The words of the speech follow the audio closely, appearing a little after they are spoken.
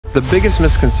The biggest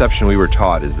misconception we were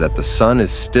taught is that the sun is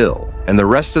still, and the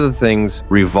rest of the things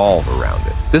revolve around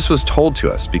it. This was told to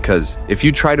us because if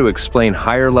you try to explain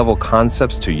higher-level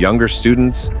concepts to younger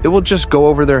students, it will just go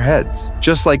over their heads.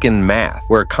 Just like in math,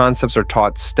 where concepts are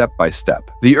taught step by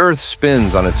step. The Earth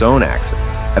spins on its own axis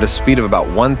at a speed of about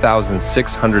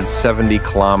 1,670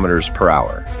 kilometers per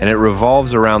hour, and it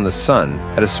revolves around the sun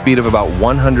at a speed of about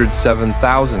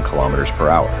 107,000 kilometers per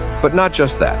hour. But not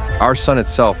just that. Our sun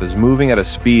itself is moving at a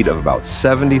speed of about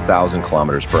 70,000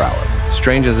 kilometers per hour.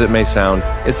 Strange as it may sound,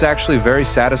 it's actually very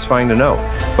satisfying to know.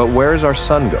 But where is our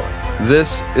sun going?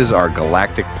 This is our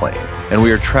galactic plane, and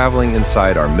we are traveling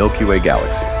inside our Milky Way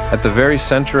galaxy. At the very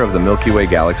center of the Milky Way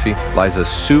galaxy lies a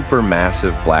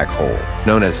supermassive black hole,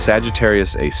 known as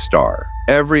Sagittarius A star.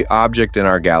 Every object in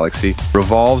our galaxy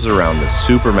revolves around this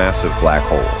supermassive black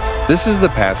hole. This is the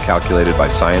path calculated by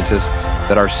scientists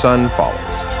that our sun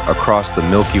follows across the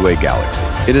Milky Way galaxy.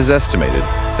 It is estimated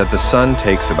that the sun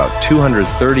takes about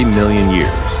 230 million years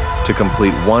to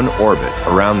complete one orbit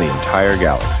around the entire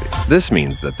galaxy. This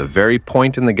means that the very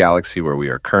point in the galaxy where we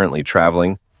are currently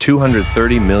traveling,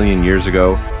 230 million years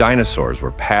ago, dinosaurs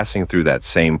were passing through that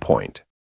same point.